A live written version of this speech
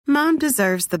Mom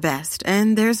deserves the best,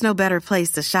 and there's no better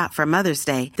place to shop for Mother's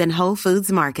Day than Whole Foods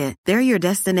Market. They're your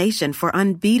destination for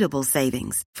unbeatable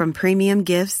savings, from premium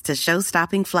gifts to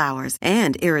show-stopping flowers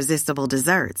and irresistible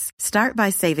desserts. Start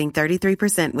by saving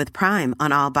 33% with Prime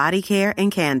on all body care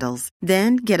and candles.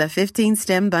 Then get a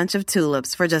 15-stem bunch of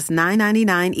tulips for just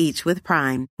 $9.99 each with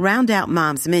Prime. Round out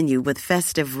Mom's menu with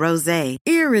festive rosé,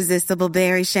 irresistible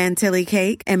berry chantilly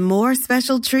cake, and more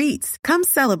special treats. Come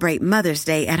celebrate Mother's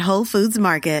Day at Whole Foods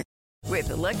Market. With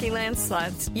the Lucky Land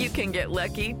Slots, you can get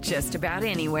lucky just about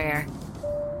anywhere.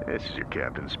 This is your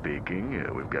captain speaking.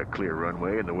 We've got clear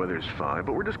runway and the weather's fine,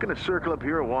 but we're just going to circle up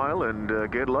here a while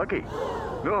and get lucky.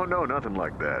 No, nothing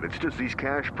like that. It's just these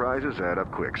cash prizes add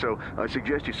up quick. So I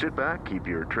suggest you sit back, keep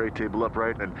your tray table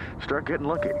upright, and start getting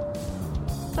lucky.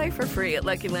 Play for free at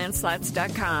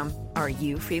LuckyLandSlots.com. Are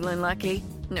you feeling lucky?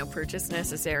 No purchase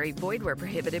necessary. Void where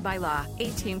prohibited by law.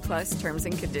 18 plus terms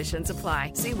and conditions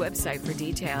apply. See website for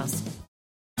details.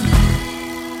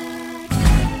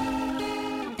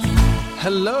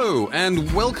 Hello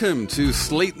and welcome to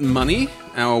Slate Money,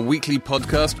 our weekly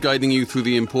podcast guiding you through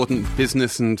the important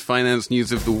business and finance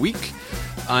news of the week.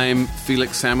 I'm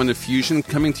Felix Salmon of Fusion,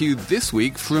 coming to you this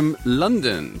week from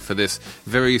London for this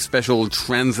very special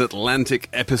transatlantic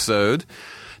episode.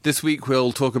 This week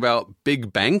we'll talk about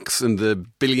big banks and the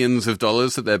billions of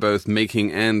dollars that they're both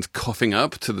making and coughing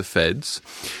up to the feds.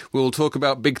 We'll talk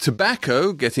about big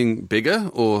tobacco getting bigger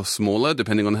or smaller,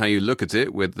 depending on how you look at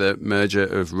it, with the merger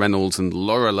of Reynolds and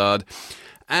Lorillard.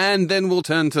 And then we'll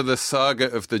turn to the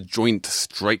saga of the Joint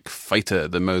Strike Fighter,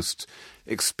 the most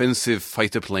expensive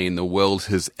fighter plane the world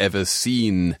has ever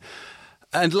seen.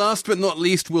 And last but not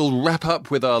least, we'll wrap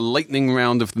up with our lightning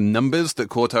round of the numbers that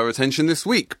caught our attention this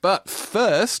week. But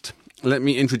first, let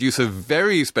me introduce a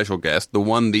very special guest, the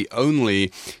one, the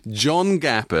only, John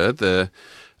Gapper, the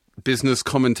business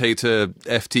commentator,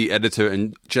 FT editor,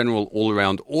 and general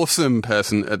all-around awesome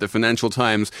person at the Financial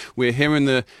Times. We're here in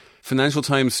the Financial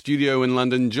Times studio in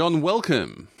London. John,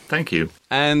 welcome. Thank you.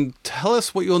 And tell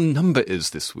us what your number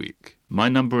is this week. My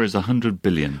number is 100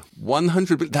 billion.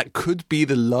 100 billion. That could be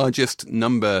the largest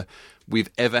number we've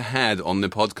ever had on the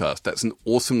podcast. That's an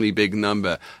awesomely big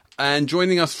number. And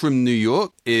joining us from New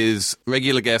York is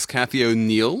regular guest Cathy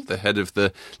O'Neill, the head of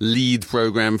the lead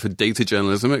program for data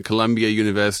journalism at Columbia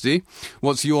University.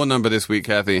 What's your number this week,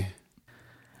 Cathy?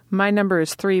 My number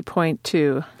is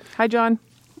 3.2. Hi, John.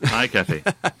 Hi, Cathy.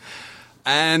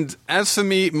 And as for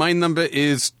me, my number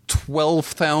is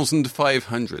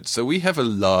 12,500. So we have a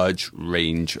large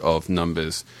range of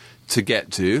numbers to get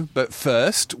to. But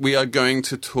first, we are going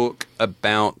to talk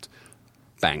about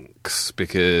banks,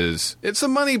 because it's a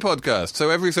money podcast.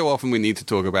 So every so often we need to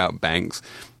talk about banks.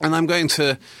 And I'm going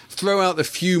to throw out a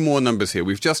few more numbers here.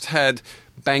 We've just had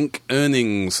bank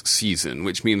earnings season,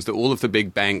 which means that all of the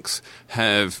big banks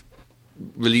have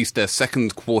released their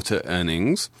second quarter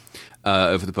earnings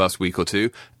over the past week or two.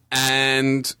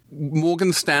 And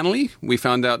Morgan Stanley, we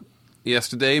found out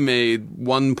yesterday, made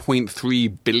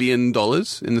 $1.3 billion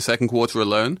in the second quarter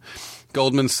alone.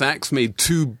 Goldman Sachs made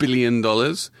 $2 billion.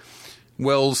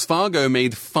 Wells Fargo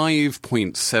made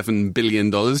 $5.7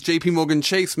 billion. JP Morgan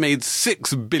Chase made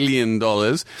 $6 billion.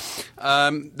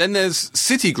 Then there's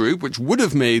Citigroup, which would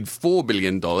have made $4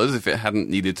 billion if it hadn't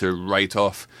needed to write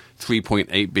off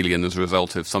 $3.8 billion as a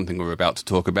result of something we're about to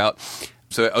talk about.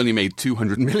 So it only made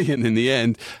 $200 million in the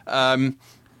end.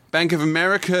 Bank of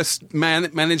America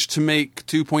managed to make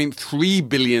 $2.3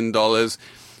 billion,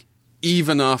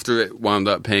 even after it wound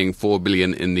up paying $4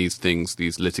 billion in these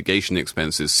litigation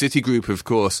expenses. Citigroup, of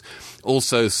course,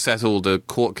 also settled a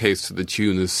court case to the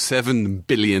tune of $7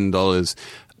 billion to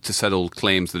settle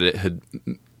claims that it had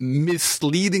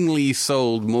misleadingly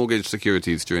sold mortgage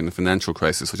securities during the financial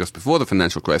crisis, or just before the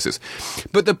financial crisis.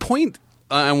 But the point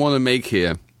I want to make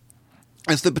here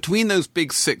is that between those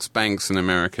big six banks in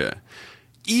America,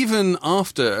 even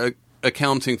after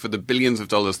accounting for the billions of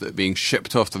dollars that are being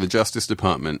shipped off to the Justice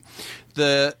Department,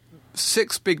 the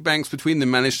six big banks between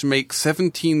them managed to make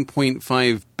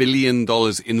 $17.5 billion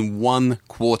in one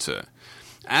quarter.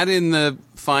 Add in the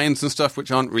fines and stuff, which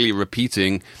aren't really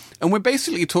repeating, and we're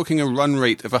basically talking a run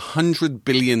rate of $100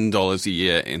 billion a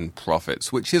year in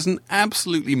profits, which is an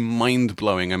absolutely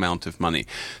mind-blowing amount of money.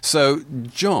 So,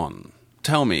 John,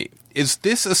 tell me, is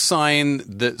this a sign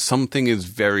that something is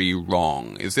very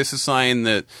wrong? Is this a sign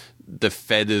that the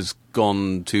Fed has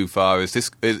gone too far? Is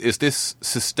this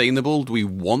sustainable? Do we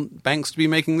want banks to be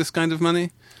making this kind of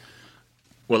money?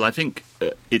 Well, I think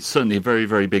it's certainly a very,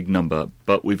 very big number,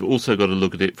 but we've also got to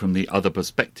look at it from the other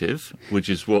perspective, which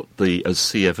is what the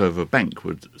CFO of a bank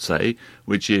would say,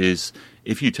 which is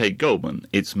if you take Goldman,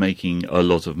 it's making a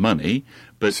lot of money.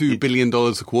 But $2 billion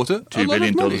a quarter? $2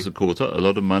 billion a quarter, a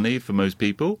lot of money for most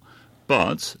people.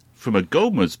 But from a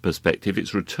Goldman's perspective,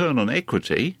 its return on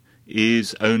equity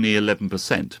is only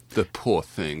 11%. The poor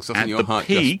things. Doesn't At your the heart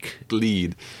peak, just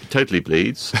bleed? Totally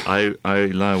bleeds. I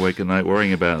lie awake at night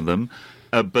worrying about them.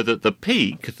 But at the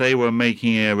peak, they were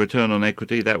making a return on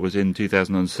equity, that was in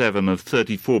 2007, of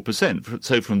 34%.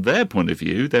 So from their point of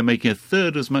view, they're making a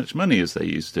third as much money as they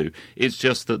used to. It's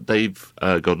just that they've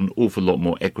got an awful lot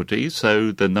more equity,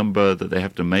 so the number that they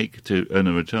have to make to earn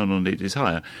a return on it is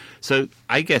higher. So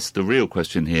I guess the real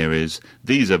question here is,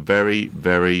 these are very,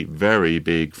 very, very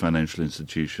big financial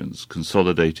institutions,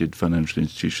 consolidated financial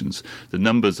institutions. The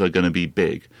numbers are going to be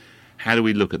big. How do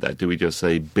we look at that? Do we just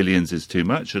say billions is too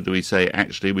much, or do we say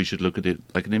actually we should look at it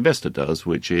like an investor does,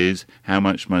 which is how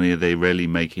much money are they really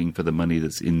making for the money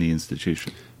that's in the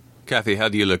institution? Kathy, how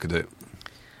do you look at it?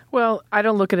 Well, I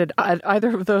don't look at it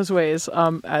either of those ways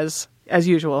as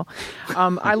usual.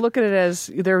 I look at it as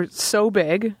they're so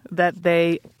big that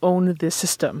they own the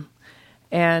system.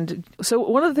 And so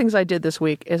one of the things I did this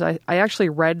week is I actually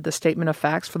read the statement of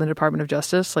facts for the Department of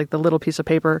Justice, like the little piece of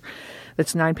paper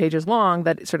that's 9 pages long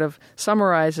that sort of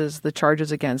summarizes the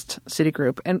charges against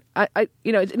Citigroup. And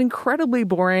it's an incredibly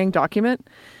boring document.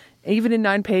 Even in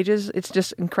 9 pages, it's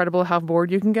just incredible how bored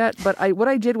you can get. But what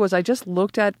I did was I just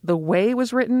looked at the way it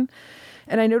was written,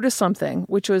 and I noticed something,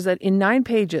 which was that in 9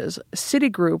 pages,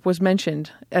 Citigroup was mentioned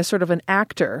as sort of an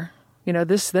actor. Then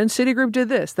Citigroup did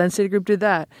this, then Citigroup did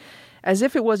that, as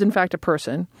if it was, in fact, a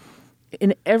person,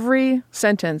 in every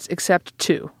sentence except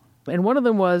 2. And one of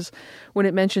them was when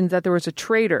it mentioned that there was a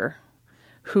trader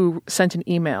who sent an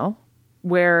email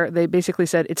where they basically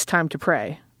said, it's time to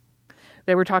pray.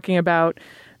 They were talking about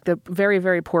the very,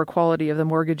 very poor quality of the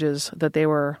mortgages that they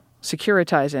were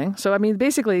securitizing. So,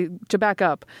 basically, to back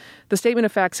up, the statement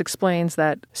of facts explains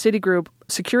that Citigroup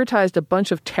securitized a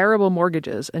bunch of terrible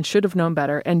mortgages and should have known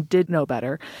better and did know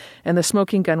better. And the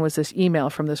smoking gun was this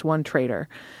email from this one trader.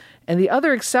 And the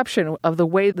other exception of the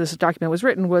way this document was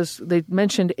written was they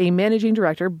mentioned a managing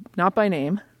director, not by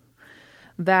name,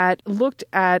 that looked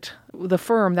at the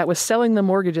firm that was selling the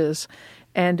mortgages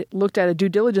and looked at a due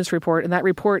diligence report, and that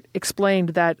report explained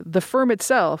that the firm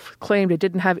itself claimed it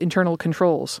didn't have internal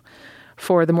controls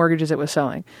for the mortgages it was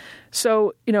selling.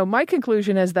 So, my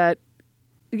conclusion is that,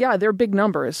 yeah, they're big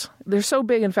numbers. They're so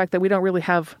big, in fact, that we don't really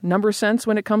have number sense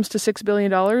when it comes to $6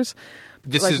 billion.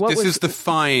 This is the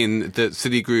fine that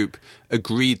Citigroup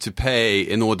agreed to pay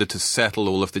in order to settle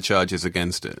all of the charges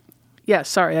against it. Yes,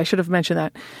 sorry, I should have mentioned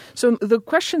that. So the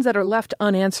questions that are left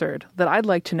unanswered that I'd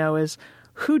like to know is,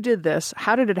 who did this?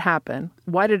 How did it happen?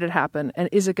 Why did it happen? And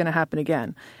is it going to happen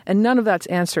again? And none of that's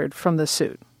answered from this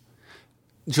suit.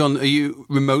 John, are you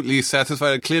remotely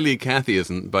satisfied? Clearly, Kathy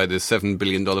isn't by this $7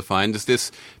 billion fine. Does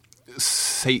this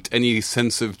sate any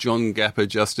sense of John Gapper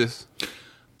justice?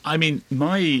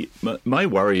 My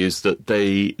worry is that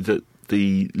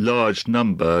the large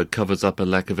number covers up a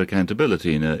lack of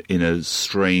accountability in a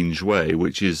strange way,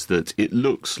 which is that it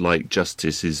looks like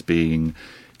justice is being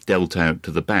dealt out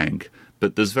to the bank,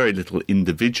 but there's very little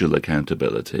individual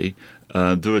accountability.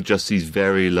 There are just these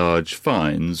very large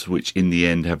fines, which in the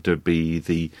end have to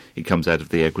be it comes out of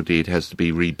the equity, it has to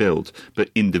be rebuilt. But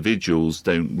individuals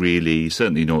don't really,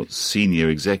 certainly not senior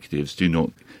executives, do not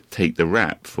take the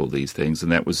rap for these things.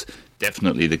 And that was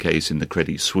definitely the case in the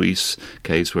Credit Suisse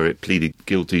case, where it pleaded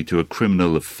guilty to a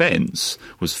criminal offence,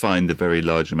 was fined a very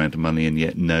large amount of money, and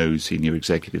yet no senior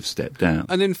executive stepped down.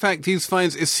 And in fact, these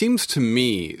fines, it seems to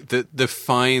me that the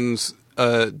fines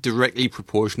are directly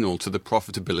proportional to the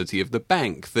profitability of the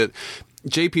bank. That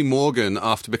JP Morgan,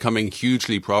 after becoming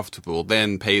hugely profitable,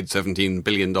 then paid $17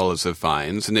 billion of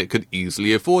fines, and it could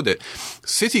easily afford it.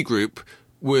 Citigroup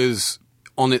was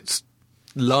on its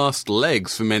last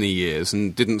legs for many years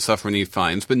and didn't suffer any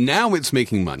fines, but now it's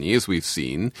making money, as we've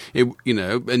seen.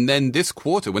 And then this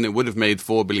quarter, when it would have made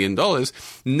 $4 billion,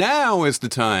 now is the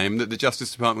time that the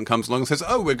Justice Department comes along and says,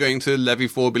 "Oh, we're going to levy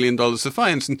 $4 billion of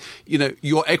fines," and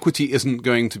your equity isn't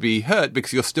going to be hurt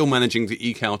because you're still managing to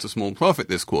eke out a small profit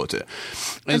this quarter.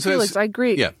 And Felix, I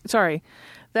agree. Yeah. Sorry.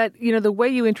 That the way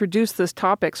you introduced this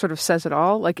topic sort of says it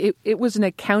all. Like it was an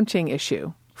accounting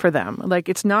issue for them. Like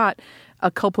it's not a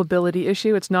culpability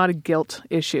issue. It's not a guilt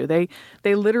issue. They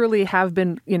literally have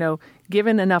been,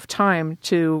 given enough time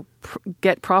to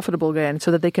get profitable again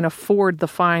so that they can afford the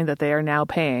fine that they are now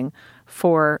paying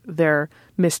for their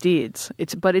misdeeds.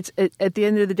 At the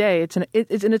end of the day,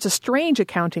 it's a strange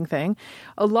accounting thing.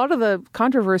 A lot of the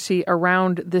controversy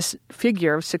around this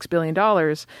figure of $6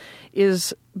 billion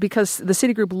is because the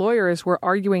Citigroup lawyers were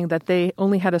arguing that they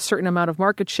only had a certain amount of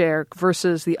market share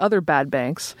versus the other bad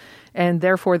banks, and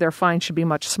therefore their fine should be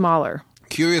much smaller.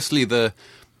 Curiously, the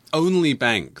only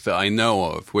bank that I know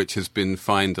of which has been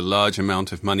fined a large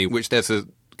amount of money, which there's a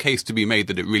case to be made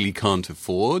that it really can't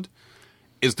afford,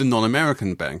 is the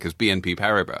non-American bank, is BNP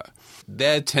Paribas.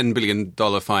 Their $10 billion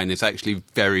fine is actually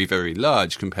very, very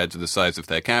large compared to the size of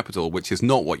their capital, which is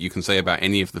not what you can say about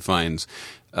any of the fines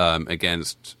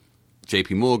against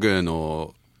JP Morgan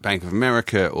or Bank of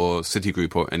America or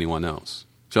Citigroup or anyone else.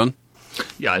 John?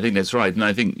 Yeah, I think that's right. And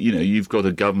I think, you've got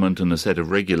a government and a set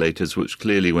of regulators which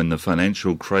clearly, when the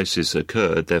financial crisis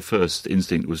occurred, their first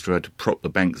instinct was to try to prop the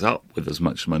banks up with as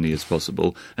much money as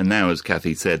possible. And now, as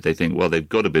Kathy said, they think, well, they've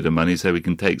got a bit of money, so we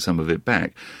can take some of it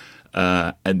back.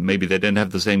 And maybe they don't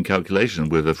have the same calculation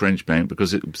with a French bank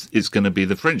because it's going to be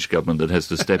the French government that has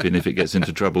to step in if it gets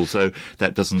into trouble. So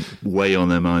that doesn't weigh on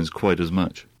their minds quite as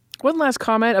much. One last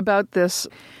comment about this.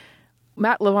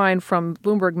 Matt Levine from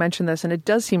Bloomberg mentioned this, and it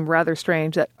does seem rather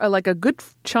strange that like a good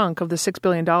chunk of the $6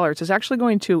 billion is actually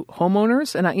going to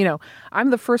homeowners. And, I'm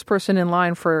the first person in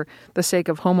line for the sake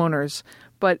of homeowners.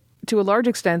 But to a large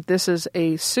extent, this is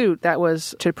a suit that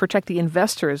was to protect the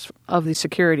investors of the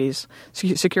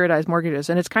securitized mortgages.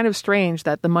 And it's kind of strange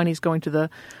that the money's going to the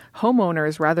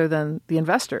homeowners rather than the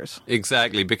investors.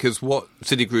 Exactly, because what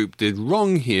Citigroup did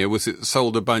wrong here was it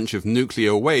sold a bunch of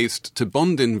nuclear waste to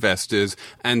bond investors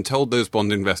and told those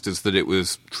bond investors that it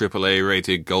was AAA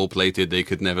rated, gold-plated, they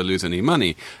could never lose any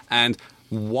money. And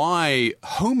why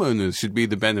homeowners should be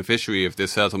the beneficiary of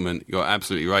this settlement, you're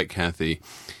absolutely right, Kathy,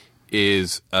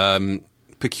 is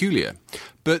peculiar.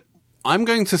 But I'm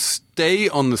going to stay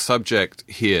on the subject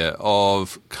here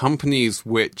of companies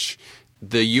which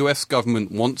the US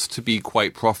government wants to be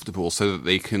quite profitable so that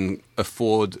they can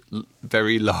afford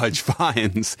very large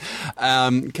fines.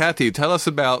 Kathy, tell us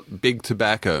about Big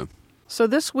Tobacco. So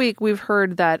this week we've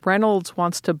heard that Reynolds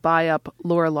wants to buy up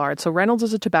Lorillard. So Reynolds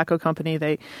is a tobacco company.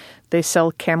 They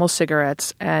sell Camel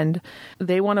cigarettes, and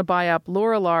they want to buy up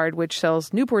Lorillard, which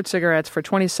sells Newport cigarettes, for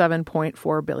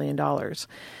 $27.4 billion.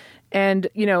 And,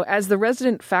 as the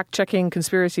resident fact-checking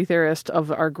conspiracy theorist of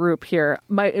our group here,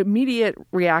 my immediate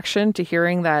reaction to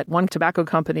hearing that one tobacco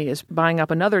company is buying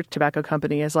up another tobacco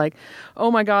company is like,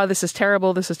 oh my God, this is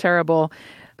terrible, this is terrible.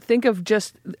 Think of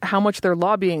just how much their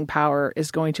lobbying power is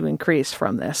going to increase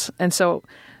from this. And so,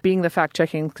 being the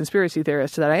fact-checking conspiracy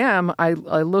theorist that I am, I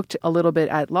looked a little bit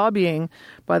at lobbying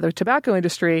by the tobacco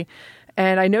industry,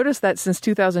 and I noticed that since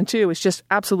 2002, it's just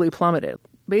absolutely plummeted.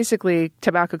 Basically,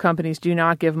 tobacco companies do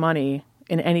not give money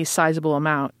in any sizable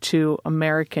amount to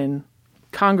American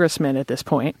congressmen at this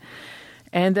point.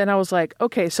 And then I was like,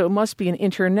 okay, so it must be an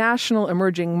international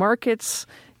emerging markets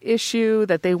issue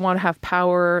that they want to have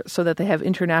power so that they have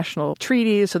international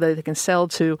treaties so that they can sell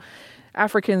to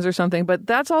Africans or something. But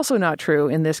that's also not true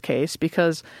in this case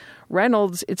because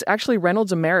Reynolds, it's actually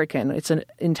Reynolds American. It's an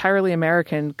entirely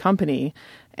American company,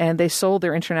 and they sold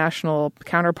their international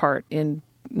counterpart in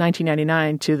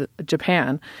 1999 to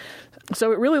Japan.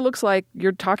 So it really looks like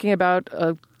you're talking about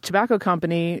a tobacco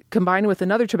company combined with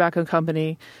another tobacco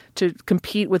company to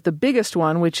compete with the biggest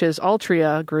one, which is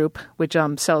Altria Group, which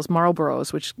sells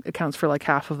Marlboros, which accounts for like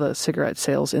half of the cigarette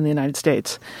sales in the United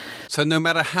States. So no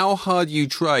matter how hard you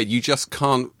tried, you just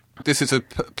can't. This is a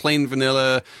plain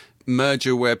vanilla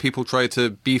merger where people try to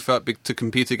beef up to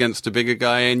compete against a bigger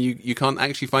guy, and you can't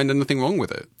actually find anything wrong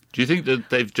with it. Do you think that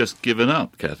they've just given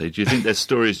up, Kathy? Do you think their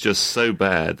story is just so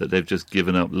bad that they've just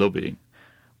given up lobbying?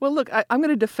 Well, look, I'm going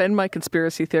to defend my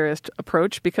conspiracy theorist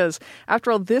approach because,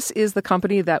 after all, this is the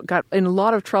company that got in a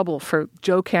lot of trouble for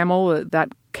Joe Camel, that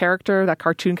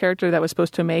cartoon character that was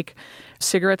supposed to make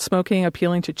cigarette smoking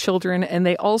appealing to children. And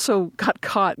they also got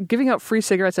caught giving out free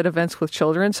cigarettes at events with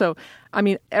children. So, I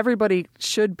mean, everybody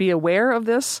should be aware of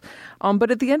this. But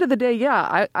at the end of the day,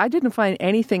 yeah, I didn't find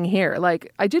anything here.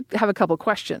 Like, I did have a couple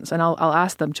questions, and I'll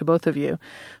ask them to both of you.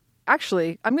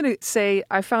 Actually, I'm going to say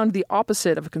I found the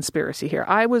opposite of a conspiracy here.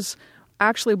 I was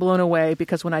actually blown away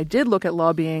because when I did look at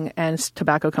lobbying and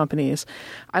tobacco companies,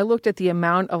 I looked at the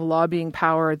amount of lobbying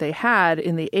power they had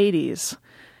in the 80s.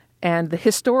 And the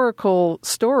historical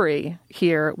story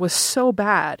here was so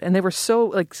bad. And they were so,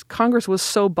 like, Congress was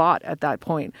so bought at that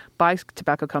point by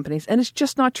tobacco companies. And it's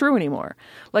just not true anymore.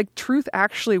 Like, truth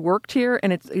actually worked here.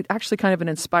 And it's actually kind of an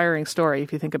inspiring story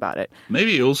if you think about it.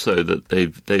 Maybe also that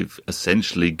they've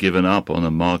essentially given up on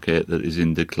a market that is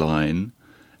in decline.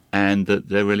 and that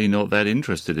they're really not that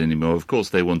interested anymore. Of course,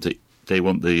 they want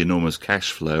the enormous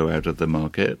cash flow out of the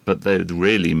market, but they're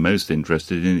really most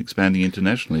interested in expanding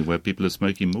internationally, where people are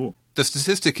smoking more. The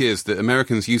statistic is that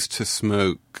Americans used to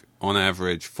smoke, on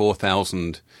average,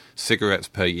 4,000 cigarettes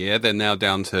per year. They're now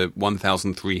down to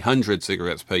 1,300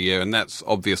 cigarettes per year, and that's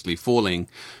obviously falling,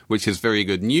 which is very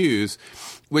good news,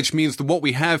 which means that what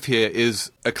we have here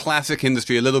is a classic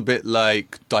industry, a little bit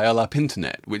like dial-up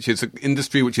internet, which is an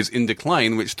industry which is in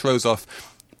decline, which throws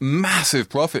off massive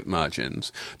profit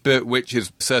margins, but which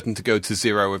is certain to go to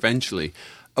zero eventually.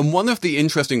 And one of the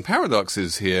interesting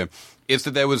paradoxes here is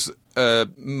that there was a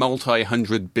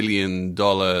multi-$100 billion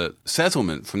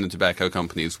settlement from the tobacco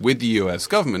companies with the US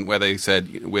government, where they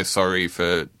said, we're sorry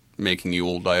for making you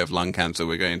all die of lung cancer.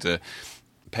 We're going to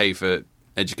pay for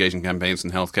education campaigns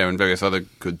and healthcare and various other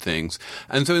good things.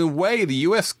 And so in a way, the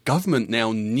US government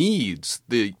now needs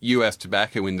the US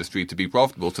tobacco industry to be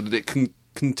profitable so that it can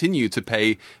continue to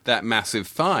pay that massive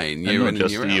fine year in and year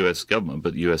out. And not just the US government,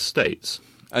 but US states.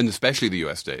 And especially the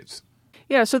US states.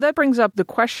 Yeah, so that brings up the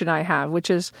question I have, which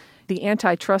is the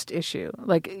antitrust issue.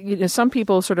 Like, some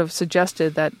people sort of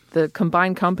suggested that the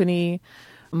combined company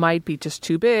might be just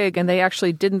too big, and they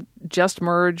actually didn't just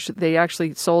merge. They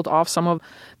actually sold off some of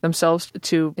themselves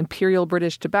to Imperial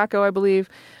British Tobacco, I believe,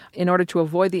 in order to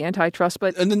avoid the antitrust.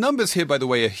 And the numbers here, by the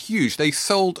way, are huge. They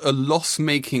sold a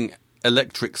loss-making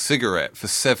electric cigarette for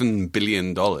 $7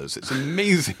 billion. It's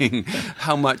amazing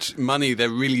how much money there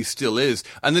really still is.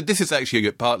 And that this is actually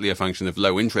partly a function of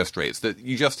low interest rates, that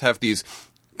you just have these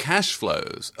cash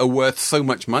flows are worth so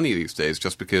much money these days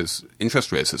just because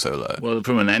interest rates are so low. Well,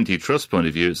 from an antitrust point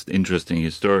of view, it's interesting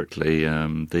historically.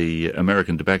 The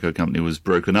American Tobacco Company was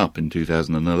broken up in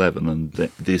 2011, and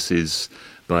this is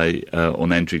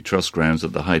on antitrust grounds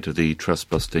at the height of the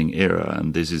trust-busting era,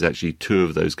 and this is actually two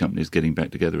of those companies getting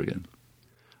back together again.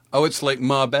 Oh, it's like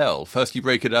Marbell. First you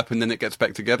break it up and then it gets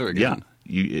back together again.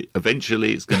 Yeah,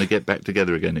 eventually it's going to get back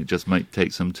together again. It just might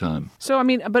take some time. So, I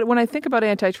mean, but when I think about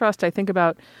antitrust, I think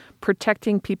about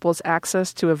protecting people's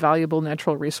access to a valuable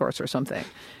natural resource or something.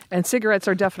 And cigarettes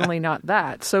are definitely not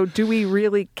that. So do we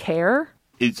really care?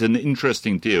 It's an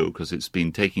interesting deal because it's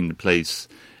been taking place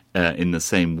in the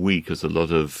same week as a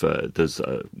lot of, there's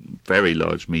a very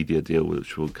large media deal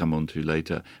which we'll come on to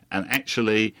later. And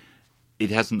actually, it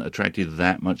hasn't attracted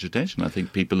that much attention. I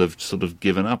think people have sort of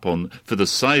given up on, for the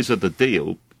size of the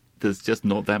deal, there's just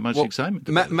not that much excitement.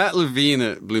 Matt Levine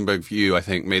at Bloomberg View, I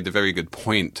think, made the very good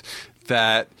point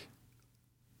that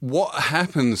what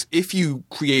happens if you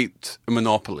create a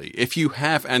monopoly, if you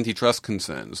have antitrust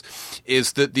concerns,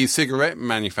 is that the cigarette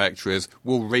manufacturers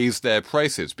will raise their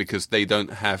prices because they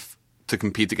don't have to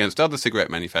compete against other cigarette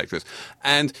manufacturers.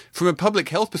 And from a public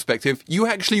health perspective, you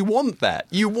actually want that.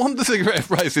 You want the cigarette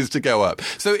prices to go up.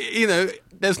 So,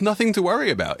 there's nothing to worry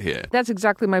about here. That's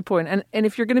exactly my point. And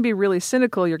if you're going to be really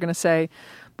cynical, you're going to say,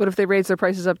 but if they raise their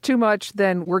prices up too much,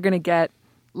 then we're going to get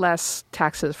less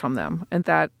taxes from them. And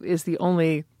that is the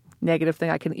only negative thing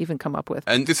I can even come up with.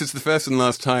 And this is the first and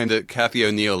last time that Cathy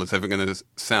O'Neill is ever going to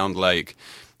sound like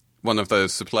one of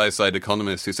those supply-side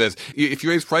economists who says, if you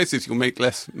raise prices, you'll make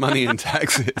less money in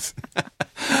taxes.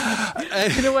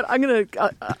 You know what? I'm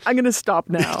gonna stop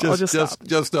now. I'll just stop.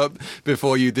 Just stop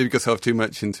before you dig yourself too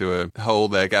much into a hole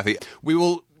there, Cathy. We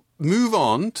will move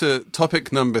on to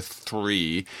topic number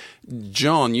 3.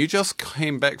 John, you just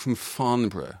came back from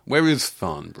Farnborough. Where is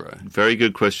Farnborough? Very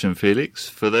good question, Felix.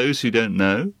 For those who don't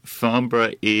know,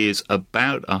 Farnborough is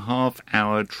about a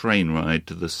half-hour train ride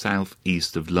to the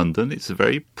southeast of London. It's a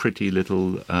very pretty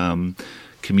little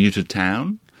commuter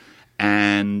town.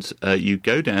 And you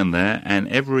go down there, and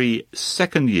every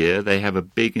second year they have a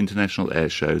big international air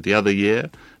show. The other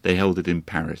year they held it in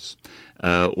Paris.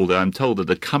 Although I'm told that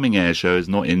the coming air show is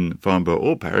not in Farnborough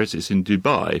or Paris, it's in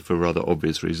Dubai for rather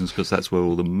obvious reasons, because that's where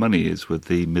all the money is with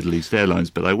the Middle East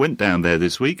Airlines. But I went down there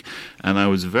this week, and I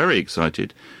was very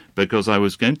excited because I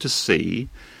was going to see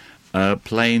a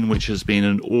plane which has been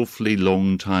an awfully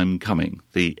long time coming,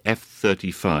 the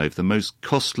F-35, the most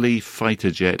costly fighter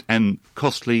jet and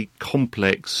costly,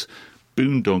 complex,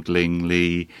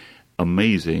 boondogglingly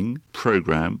amazing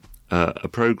program. A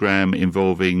program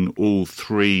involving all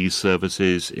 3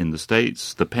 services in the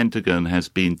States. The Pentagon has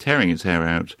been tearing its hair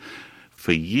out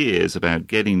for years about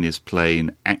getting this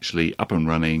plane actually up and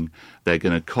running. They're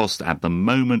going to cost, at the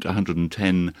moment,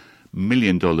 $110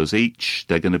 million each.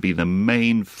 They're going to be the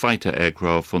main fighter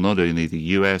aircraft for not only the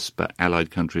US, but allied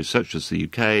countries such as the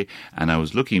UK, and I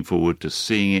was looking forward to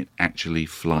seeing it actually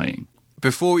flying.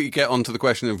 Before we get on to the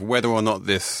question of whether or not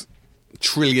this $1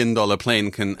 trillion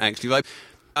plane can actually fly,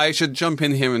 I should jump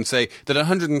in here and say that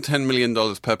 $110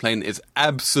 million per plane is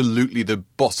absolutely the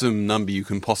bottom number you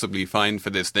can possibly find for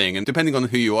this thing. And depending on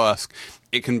who you ask,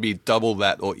 it can be double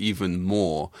that or even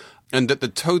more. And that the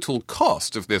total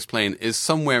cost of this plane is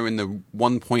somewhere in the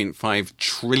 $1.5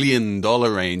 trillion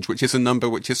range, which is a number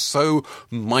which is so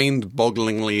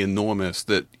mind-bogglingly enormous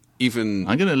that even...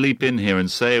 I'm going to leap in here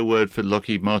and say a word for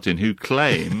Lockheed Martin, who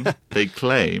claim,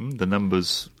 the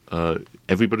numbers...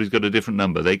 everybody's got a different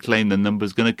number. They claim the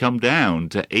number's going to come down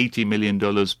to $80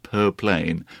 million per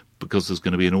plane because there's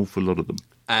going to be an awful lot of them.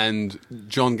 And,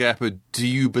 John Gapper, do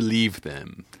you believe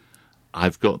them?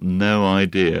 I've got no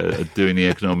idea of doing the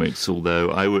economics,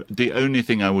 although the only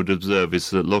thing I would observe is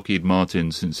that Lockheed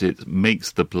Martin, since it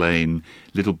makes the plane,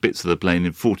 little bits of the plane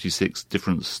in 46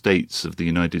 different states of the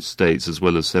United States, as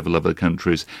well as several other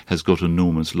countries, has got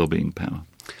enormous lobbying power.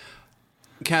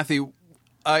 Kathy,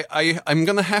 I'm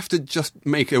going to have to just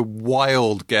make a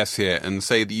wild guess here and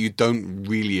say that you don't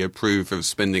really approve of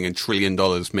spending $1 trillion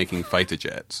making fighter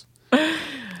jets.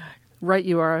 Right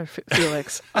you are,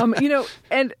 Felix.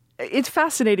 And it's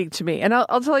fascinating to me. And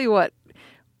I'll tell you what,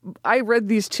 I read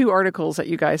these 2 articles that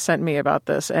you guys sent me about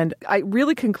this, and I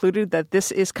really concluded that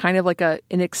this is kind of like an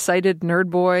excited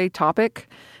nerd boy topic.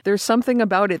 There's something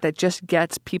about it that just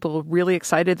gets people really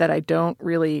excited that I don't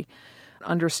really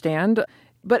understand.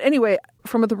 But anyway,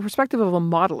 from the perspective of a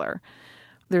modeler,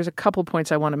 there's a couple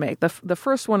points I want to make. The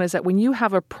first one is that when you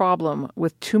have a problem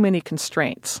with too many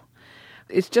constraints,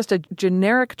 it's just a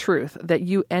generic truth that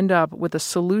you end up with a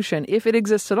solution, if it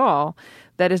exists at all,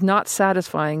 that is not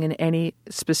satisfying in any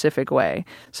specific way.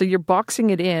 So you're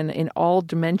boxing it in all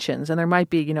dimensions, and there might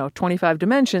be, 25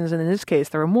 dimensions, and in this case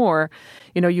there are more.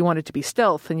 You want it to be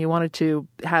stealth, and you want it to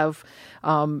have,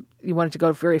 you want it to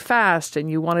go very fast, and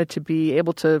you want it to be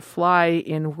able to fly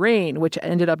in rain, which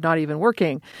ended up not even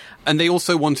working. And they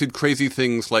also wanted crazy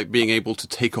things like being able to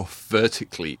take off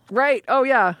vertically. Right. Oh,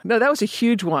 yeah. No, that was a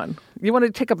huge one. You want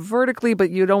to take up vertically, but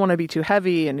you don't want to be too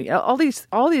heavy, and all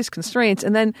these constraints.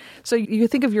 And then, so you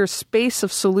think of your space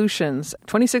of solutions.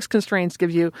 26 constraints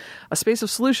give you a space of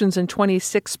solutions in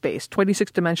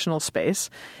 26-dimensional space,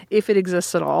 if it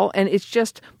exists at all. And it's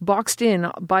just boxed in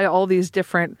by all these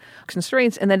different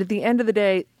constraints. And then at the end of the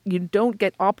day, you don't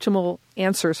get optimal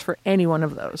answers for any one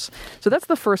of those. So that's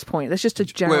the first point. That's just a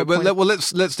general point. Well,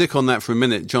 let's stick on that for a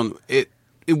minute, John.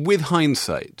 With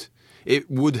hindsight,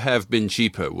 it would have been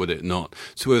cheaper, would it not,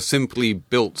 to have simply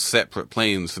built separate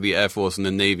planes for the Air Force and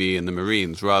the Navy and the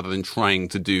Marines rather than trying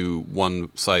to do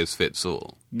one size fits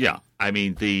all? Yeah. I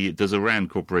mean, there's a RAND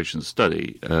Corporation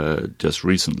study just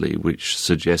recently which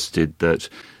suggested that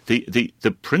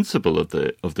the principle of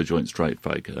the Joint Strike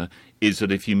Fighter is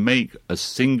that if you make a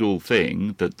single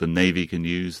thing that the Navy can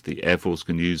use, the Air Force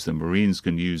can use, the Marines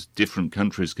can use, different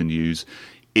countries can use,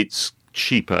 it's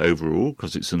cheaper overall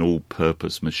because it's an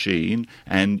all-purpose machine,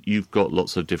 and you've got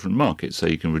lots of different markets, so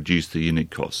you can reduce the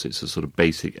unit costs. It's a sort of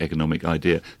basic economic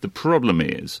idea. The problem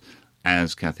is,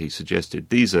 as Kathy suggested,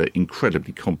 these are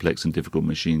incredibly complex and difficult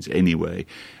machines anyway.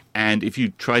 And if you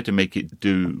try to make it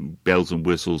do bells and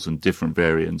whistles and different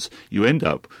variants, you end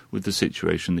up with the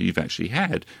situation that you've actually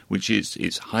had, which is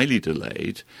it's highly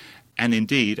delayed. And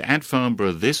indeed, at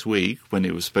Farnborough this week, when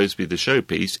it was supposed to be the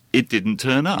showpiece, it didn't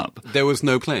turn up. There was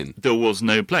no plane? There was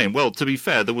no plane. Well, to be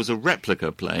fair, there was a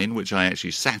replica plane, which I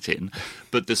actually sat in,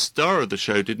 but the star of the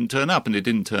show didn't turn up, and it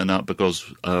didn't turn up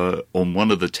because on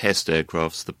one of the test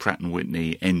aircrafts, the Pratt &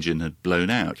 Whitney engine had blown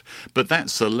out. But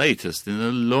that's the latest in a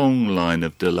long line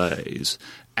of delays.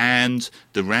 And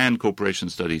the RAND Corporation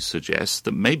study suggests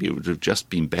that maybe it would have just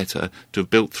been better to have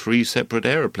built 3 separate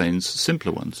aeroplanes,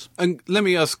 simpler ones. And let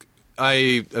me ask,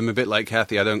 I am a bit like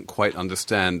Kathy. I don't quite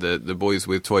understand the boys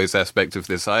with toys aspect of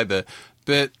this either.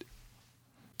 But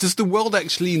does the world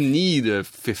actually need a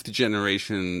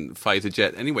 5th-generation fighter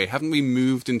jet anyway? Haven't we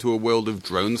moved into a world of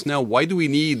drones now? Why do we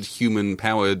need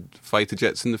human-powered fighter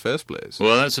jets in the first place?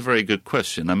 Well, that's a very good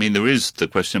question. I mean, there is the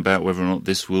question about whether or not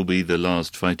this will be the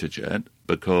last fighter jet,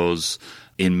 because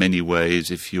in many ways,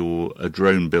 if you're a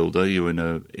drone builder, you're in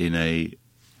a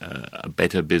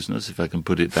better business, if I can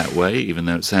put it that way, even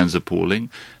though it sounds appalling,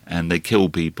 and they kill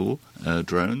people,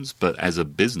 drones. But as a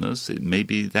business,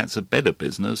 maybe that's a better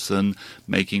business than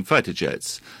making fighter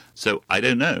jets. So I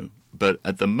don't know. But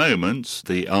at the moment,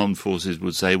 the armed forces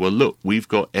would say, well, look, we've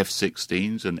got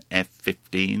F-16s and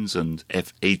F-15s and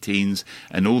F-18s,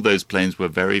 and all those planes we're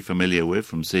very familiar with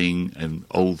from seeing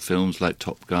old films like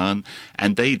Top Gun,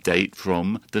 and they date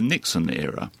from the Nixon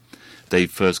era. They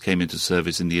first came into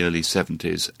service in the early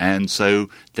 70s, and so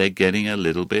they're getting a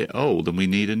little bit old, and we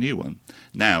need a new one.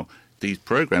 Now, these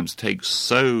programs take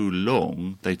so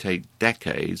long, they take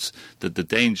decades, that the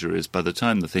danger is by the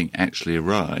time the thing actually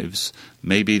arrives,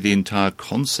 maybe the entire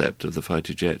concept of the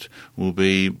fighter jet will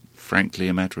be, frankly,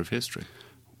 a matter of history.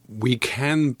 We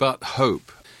can but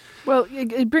hope. Well,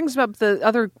 it brings up the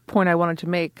other point I wanted to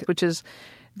make, which is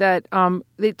that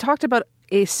they talked about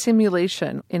a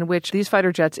simulation in which these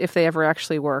fighter jets, if they ever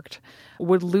actually worked,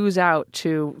 would lose out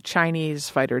to Chinese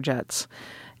fighter jets.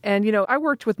 And, I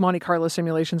worked with Monte Carlo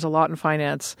simulations a lot in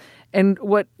finance. And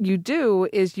what you do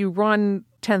is you run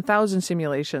 10,000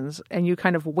 simulations and you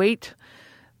kind of weight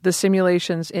the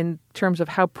simulations in terms of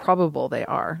how probable they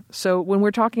are. So when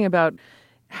we're talking about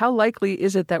how likely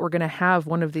is it that we're going to have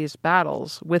one of these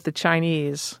battles with the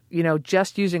Chinese,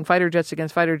 just using fighter jets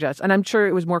against fighter jets? And I'm sure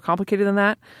it was more complicated than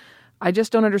that. I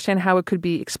just don't understand how it could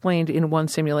be explained in one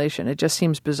simulation. It just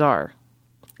seems bizarre.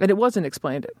 And it wasn't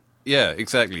explained. Yeah,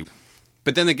 exactly.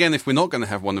 But then again, if we're not going to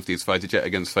have one of these fighter jet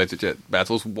against fighter jet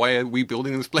battles, why are we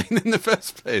building this plane in the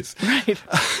first place? Right.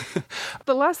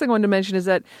 The last thing I wanted to mention is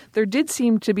that there did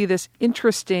seem to be this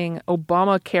interesting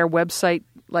Obamacare website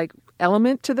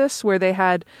element to this, where they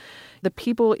had the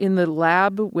people in the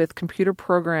lab with computer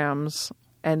programs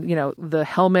and, the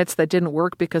helmets that didn't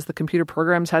work because the computer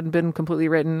programs hadn't been completely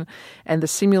written, and the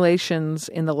simulations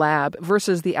in the lab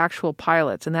versus the actual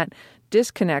pilots. And that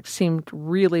disconnect seemed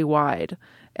really wide.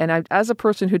 And as a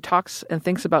person who talks and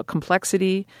thinks about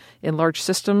complexity in large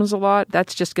systems a lot,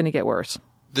 that's just going to get worse.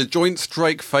 The Joint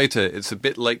Strike Fighter, it's a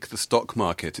bit like the stock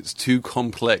market. It's too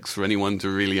complex for anyone to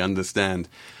really understand.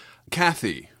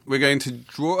 Kathy, we're going to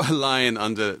draw a line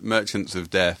under Merchants of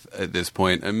Death at this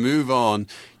point and move on.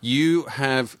 You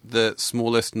have the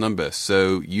smallest number,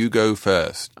 so you go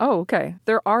first. Oh, okay.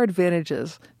 There are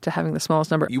advantages to having the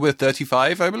smallest number. You were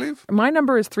 35, I believe? My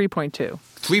number is 3.2.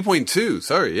 3.2,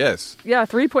 sorry, yes. Yeah,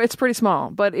 it's pretty small,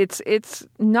 but it's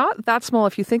not that small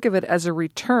if you think of it as a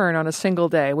return on a single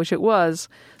day, which it was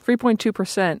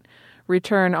 3.2%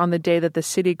 return on the day that the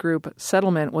Citigroup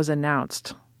settlement was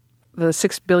announced. The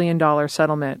 $6 billion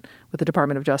settlement with the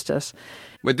Department of Justice.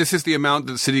 But this is the amount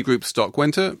that Citigroup stock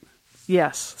went up?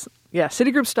 Yes. Yeah,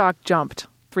 Citigroup stock jumped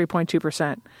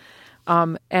 3.2%.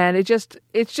 And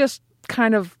it's just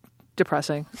kind of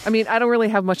depressing. I mean, I don't really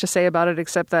have much to say about it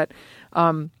except that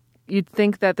you'd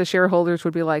think that the shareholders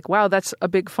would be like, wow, that's a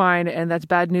big fine and that's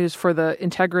bad news for the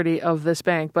integrity of this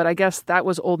bank. But I guess that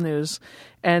was old news.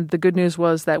 And the good news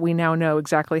was that we now know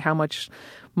exactly how much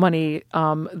money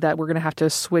that we're going to have to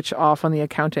switch off on the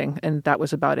accounting, and that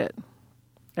was about it.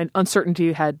 And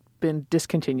uncertainty had been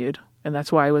discontinued, and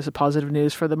that's why it was a positive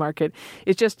news for the market.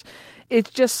 It's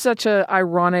just such a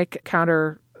ironic,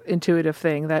 counterintuitive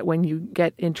thing that when you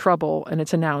get in trouble and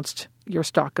it's announced, your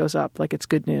stock goes up like it's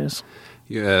good news.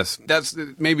 Yes, that's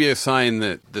maybe a sign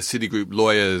that the Citigroup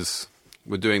lawyers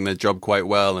were doing their job quite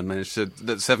well and managed to,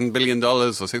 that $7 billion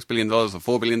or $6 billion or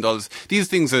 $4 billion. These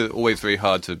things are always very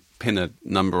hard to pin a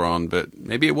number on, but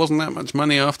maybe it wasn't that much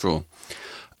money after all.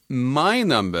 My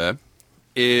number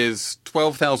is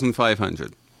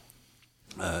 12,500.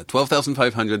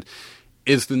 12,500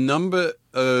 is the number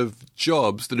of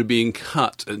jobs that are being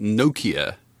cut at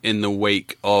Nokia in the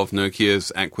wake of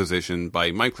Nokia's acquisition by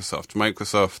Microsoft.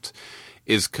 Microsoft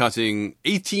is cutting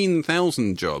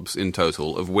 18,000 jobs in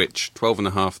total, of which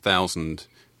 12,500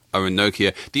 are in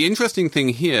Nokia. The interesting thing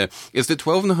here is that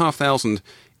 12,500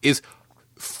 is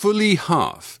fully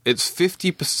half. It's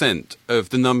 50% of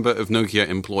the number of Nokia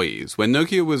employees. When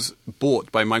Nokia was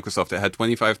bought by Microsoft, it had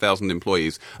 25,000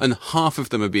 employees, and half of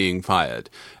them are being fired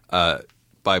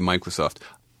by Microsoft.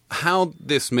 How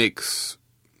this makes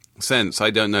sense, I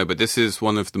don't know, but this is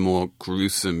one of the more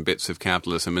gruesome bits of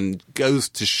capitalism and goes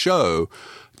to show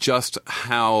just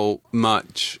how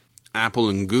much Apple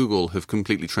and Google have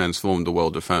completely transformed the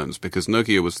world of phones, because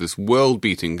Nokia was this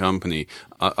world-beating company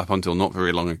up until not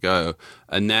very long ago,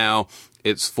 and now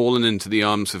it's fallen into the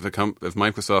arms of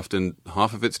Microsoft, and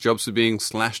half of its jobs are being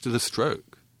slashed at a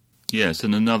stroke. Yes,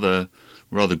 and another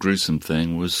rather gruesome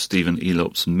thing was Stephen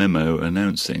Elop's memo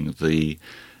announcing the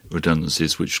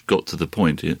redundancies, which got to the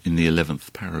point in the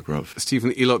 11th paragraph.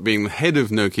 Stephen Elop being the head of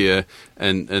Nokia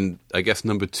and I guess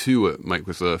number 2 at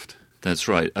Microsoft. That's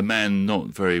right. A man not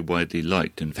very widely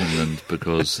liked in Finland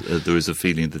because there is a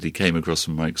feeling that he came across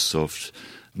from Microsoft,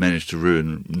 managed to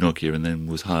ruin Nokia, and then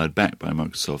was hired back by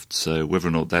Microsoft. So whether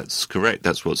or not that's correct,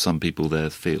 that's what some people there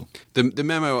feel. The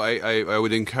memo, I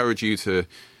would encourage you to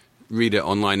read it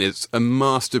online. It's a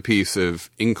masterpiece of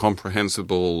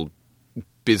incomprehensible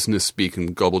business speak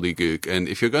and gobbledygook, and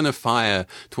if you're going to fire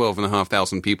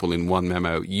 12,500 people in one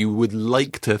memo, you would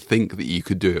like to think that you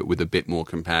could do it with a bit more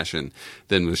compassion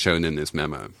than was shown in this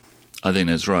memo. I think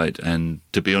that's right. And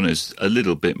to be honest, a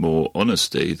little bit more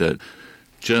honesty that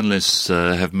journalists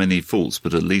have many faults,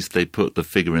 but at least they put the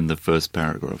figure in the first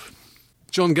paragraph.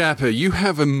 John Gapper, you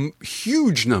have a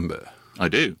huge number. I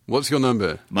do. What's your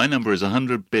number? My number is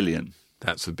 100 billion.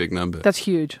 That's a big number. That's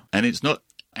huge. And it's not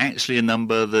actually a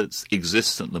number that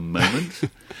exists at the moment.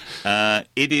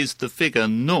 It is the figure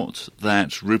not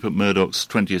that Rupert Murdoch's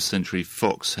 20th Century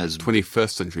Fox has...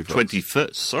 21st Century Fox.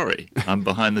 21st, sorry. I'm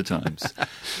behind the times.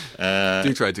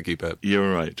 Do try to keep up.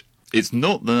 You're right. It's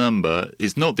not the number,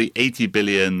 it's not the 80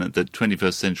 billion that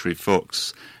 21st Century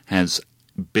Fox has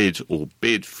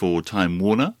bid for Time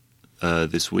Warner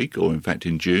this week, or in fact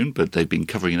in June, but they've been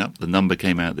covering it up. The number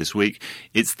came out this week.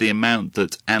 It's the amount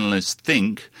that analysts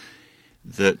think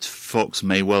that Fox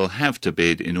may well have to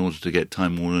bid in order to get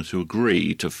Time Warner to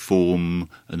agree to form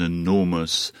an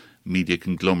enormous media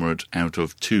conglomerate out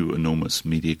of two enormous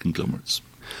media conglomerates.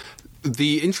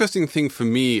 The interesting thing for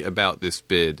me about this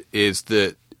bid is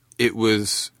that it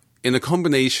was in a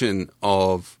combination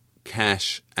of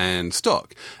cash and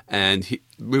stock. And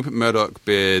Rupert Murdoch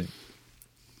bid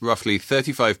roughly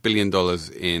 $35 billion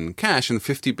in cash and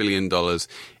 $50 billion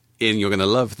in, you're going to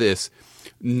love this,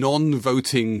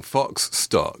 non-voting Fox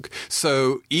stock.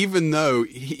 So even though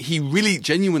he really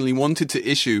genuinely wanted to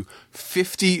issue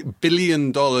 $50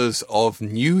 billion of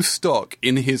new stock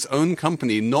in his own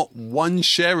company, not one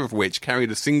share of which carried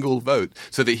a single vote,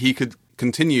 so that he could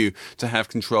continue to have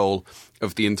control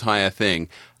of the entire thing.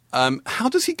 How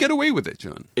does he get away with it,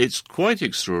 John? It's quite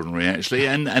extraordinary, actually.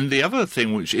 And the other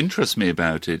thing which interests me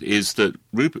about it is that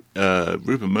Rupert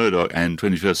Murdoch and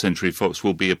 21st Century Fox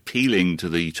will be appealing to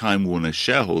the Time Warner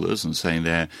shareholders and saying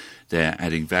they're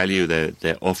adding value,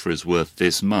 their offer is worth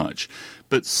this much.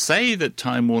 But say that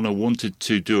Time Warner wanted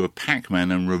to do a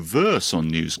Pac-Man and reverse on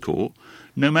News Corp,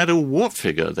 no matter what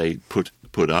figure they put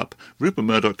up, Rupert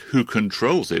Murdoch, who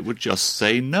controls it, would just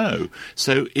say no.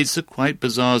 So it's a quite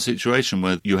bizarre situation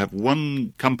where you have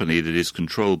one company that is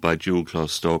controlled by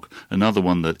dual-class stock, another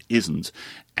one that isn't,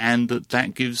 and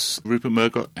that gives Rupert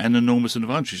Murdoch an enormous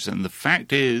advantage. And the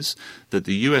fact is that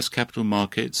the US capital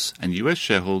markets and US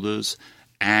shareholders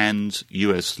and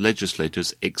US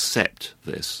legislators accept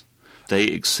this.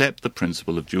 They accept the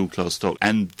principle of dual-class stock.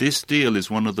 And this deal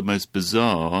is one of the most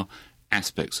bizarre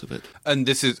aspects of it. And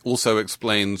this also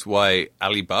explains why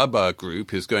Alibaba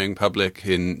Group is going public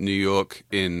in New York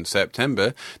in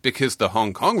September, because the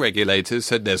Hong Kong regulators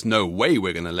said there's no way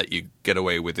we're going to let you get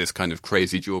away with this kind of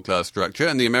crazy dual-class structure.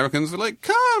 And the Americans were like,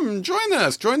 come, join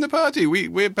us, join the party.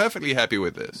 We're perfectly happy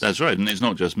with this. That's right. And it's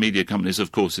not just media companies.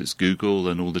 Of course, it's Google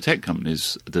and all the tech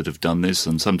companies that have done this.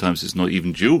 And sometimes it's not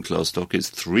even dual-class stock. It's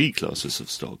three classes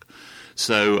of stock.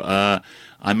 So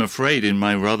I'm afraid, in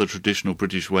my rather traditional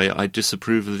British way, I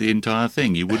disapprove of the entire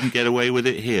thing. You wouldn't get away with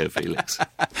it here, Felix.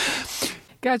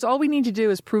 Guys, all we need to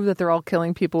do is prove that they're all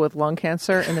killing people with lung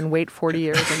cancer and then wait 40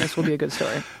 years and this will be a good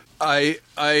story. I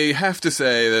have to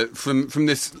say that from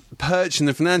this perch in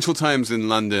the Financial Times in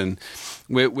London,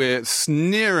 we're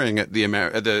sneering at the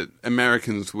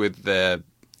Americans with their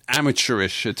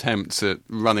amateurish attempts at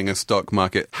running a stock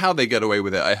market. How they get away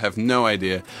with it, I have no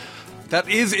idea. That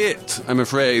is it, I'm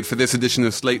afraid, for this edition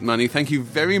of Slate Money. Thank you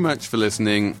very much for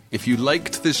listening. If you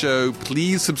liked the show,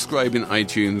 please subscribe in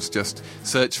iTunes. Just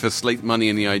search for Slate Money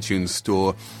in the iTunes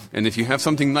store. And if you have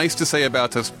something nice to say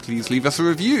about us, please leave us a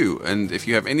review. And if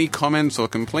you have any comments or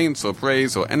complaints or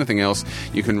praise or anything else,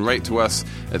 you can write to us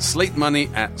at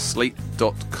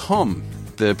slatemoney@slate.com.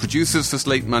 The producers for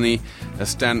Slate Money are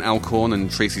Stan Alcorn and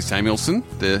Tracy Samuelson.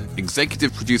 The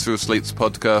executive producer of Slate's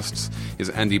podcasts is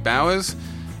Andy Bowers.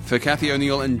 For Kathy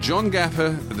O'Neill and John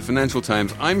Gapper at the Financial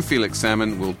Times, I'm Felix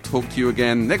Salmon. We'll talk to you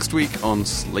again next week on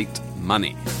Slate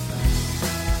Money.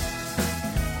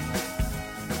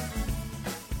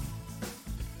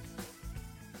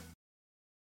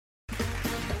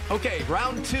 Okay,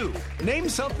 round two. Name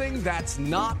something that's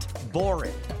not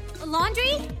boring. A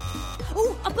laundry?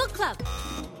 Ooh, a book club.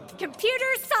 Computer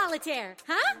solitaire,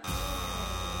 huh?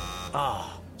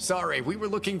 Ah, oh, sorry, we were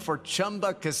looking for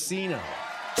Chumba Casino.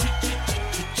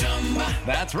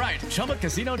 That's right.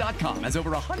 ChumbaCasino.com has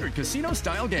over 100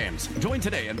 casino-style games. Join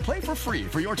today and play for free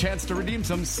for your chance to redeem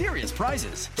some serious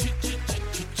prizes.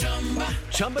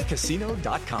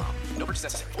 ChumbaCasino.com. No purchase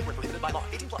necessary. Void where prohibited by law.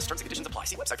 18+ terms and conditions apply.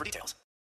 See website for details.